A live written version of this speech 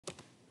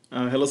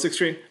Hello, sixth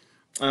grade.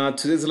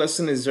 Today's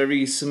lesson is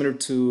very similar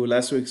to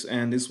last week's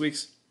and this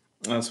week's.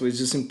 So it's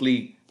just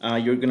simply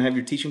you're gonna have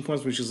your teaching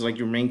points, which is like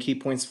your main key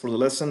points for the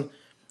lesson.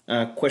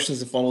 Questions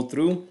to follow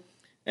through.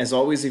 As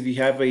always, if you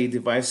have a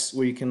device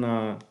where you can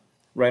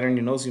write on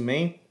your notes, you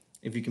may.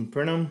 If you can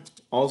print them,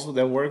 also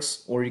that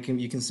works. Or you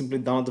can simply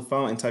download the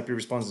file and type your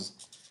responses.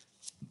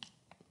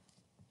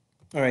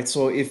 All right.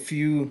 So if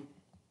you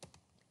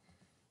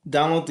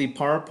download the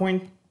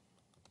PowerPoint,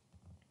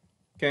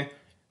 okay.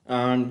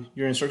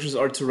 Your instructions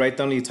are to write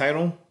down the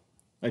title,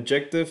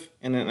 adjective,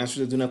 and then answer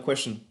the do not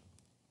question.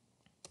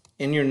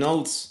 In your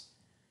notes,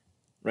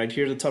 right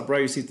here at the top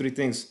right, you see three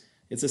things.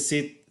 It's a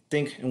see,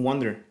 think, and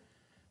wonder.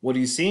 What do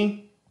you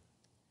see?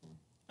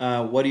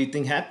 What do you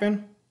think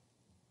happened?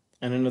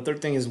 And then the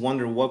third thing is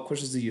wonder. What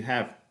questions do you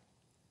have?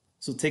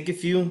 So take a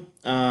few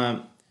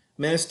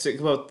minutes, take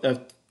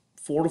about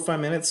 4 to 5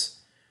 minutes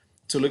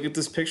to look at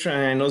this picture.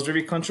 And I know it's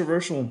very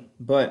controversial,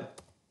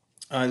 but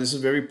this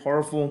is very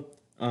powerful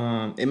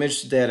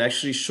image that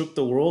actually shook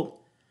the world.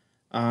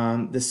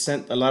 This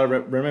sent a lot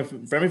of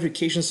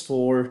ramifications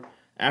for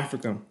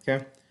Africa.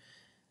 Okay.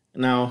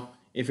 Now,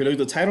 if you look at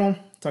the title,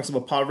 it talks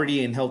about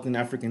poverty and health in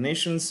African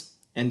nations,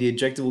 and the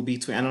objective will be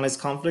to analyze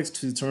conflicts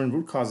to determine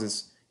root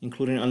causes,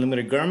 including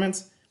unlimited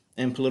governments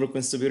and political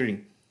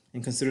instability,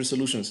 and consider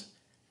solutions.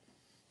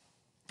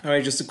 All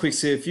right, just a quick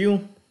say a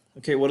few.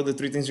 Okay, what are the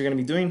three things you're going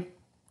to be doing?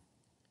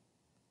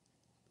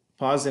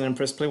 Pause and then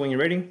press play when you're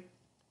ready.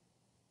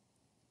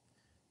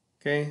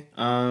 Okay,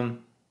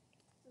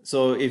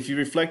 so if you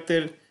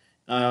reflected,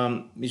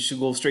 you should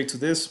go straight to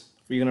this.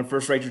 You're gonna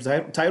first write your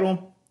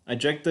title,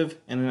 adjective,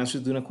 and then answer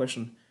the do not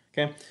question.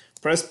 Okay,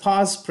 press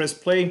pause, press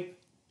play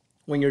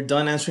when you're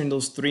done answering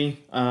those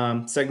three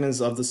segments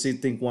of the see,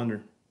 think,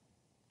 wonder.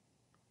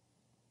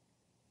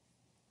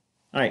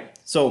 All right,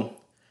 so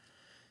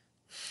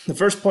the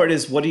first part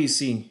is what do you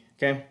see?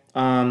 Okay,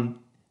 and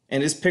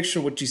this picture,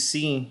 what you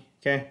see,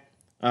 okay,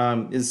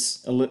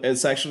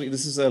 it's actually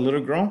this is a little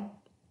girl.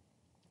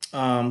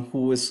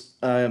 Who is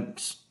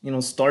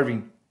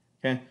starving,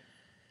 okay,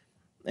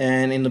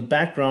 and in the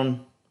background,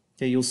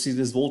 okay, you'll see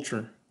this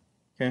vulture,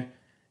 okay,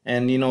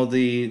 and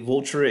the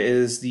vulture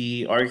is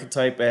the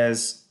archetype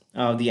as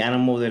the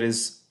animal that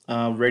is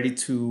ready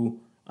to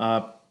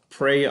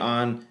prey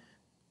on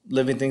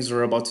living things that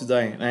are about to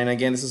die. And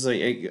again, this is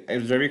a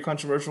very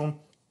controversial,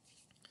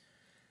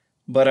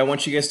 but I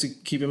want you guys to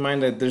keep in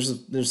mind that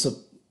there's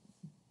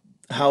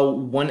how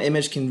one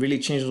image can really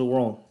change the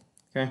world,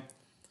 okay.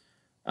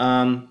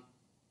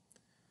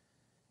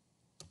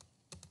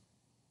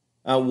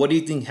 What do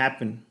you think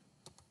happened?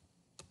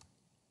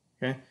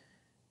 Okay.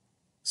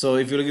 So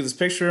if you look at this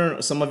picture,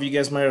 some of you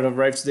guys might have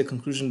arrived to the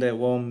conclusion that,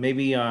 well,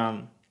 maybe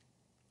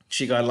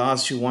she got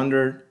lost, she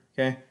wandered,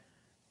 okay.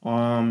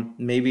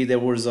 Maybe there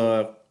was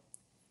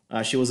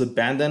she was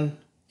abandoned,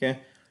 okay.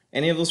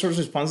 Any of those sorts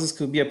of responses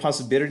could be a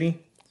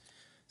possibility.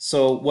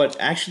 So what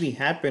actually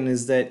happened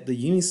is that the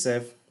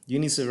UNICEF,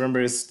 remember,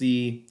 is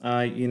the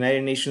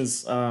United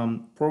Nations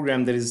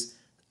program that is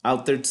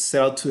out there to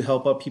set out to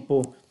help out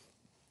people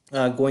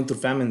going through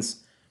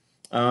famines.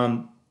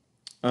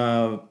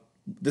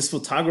 This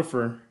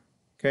photographer,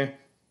 okay,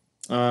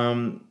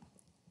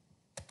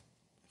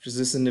 which is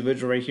this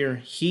individual right here,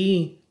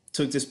 he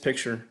took this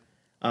picture.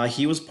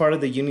 He was part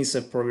of the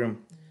UNICEF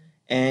program,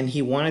 and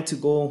he wanted to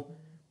go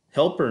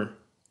help her,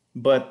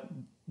 but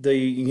the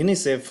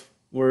UNICEF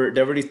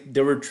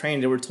they were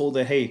trained. They were told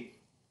that, hey,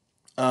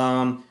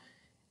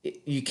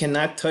 you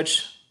cannot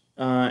touch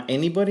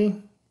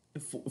anybody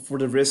for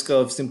the risk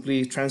of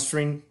simply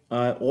transferring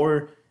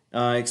or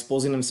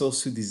exposing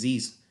themselves to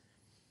disease.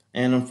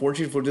 And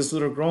unfortunately for this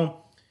little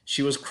girl,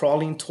 she was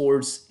crawling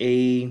towards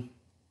a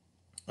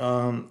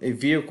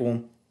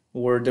vehicle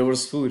where there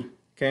was food,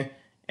 okay,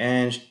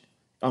 and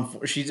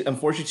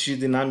unfortunately she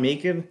did not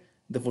make it.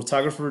 The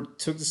photographer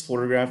took this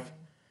photograph,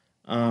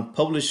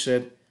 published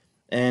it,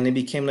 and it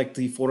became like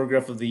the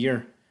photograph of the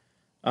year.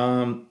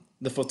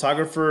 The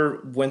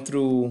photographer went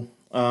through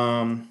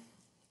a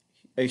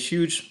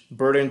huge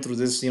burden through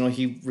this.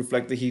 He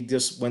reflected, he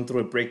just went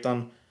through a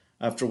breakdown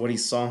after what he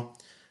saw.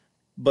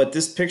 But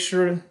this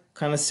picture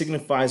kind of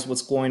signifies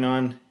what's going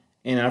on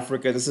in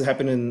Africa. This has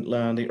happened in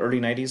the early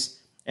 90s,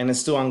 and it's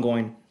still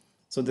ongoing.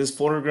 So this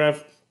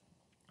photograph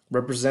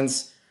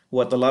represents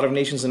what a lot of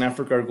nations in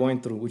Africa are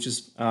going through, which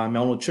is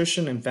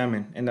malnutrition and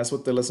famine. And that's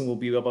what the lesson will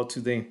be about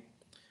today.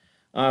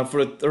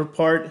 For the third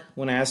part,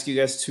 when I ask you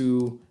guys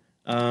to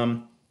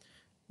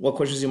what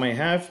questions you might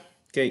have,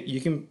 okay,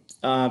 you can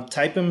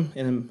type them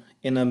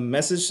in a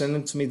message, send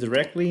them to me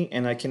directly,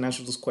 and I can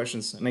answer those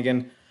questions. And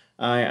again,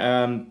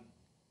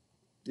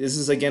 this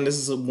is a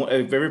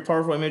very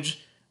powerful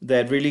image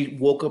that really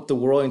woke up the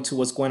world into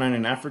what's going on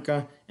in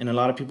Africa, and a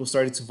lot of people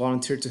started to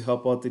volunteer to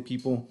help out the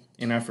people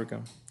in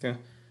Africa. Okay,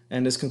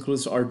 and this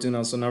concludes our do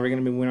now. So now we're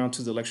going to be moving on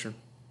to the lecture.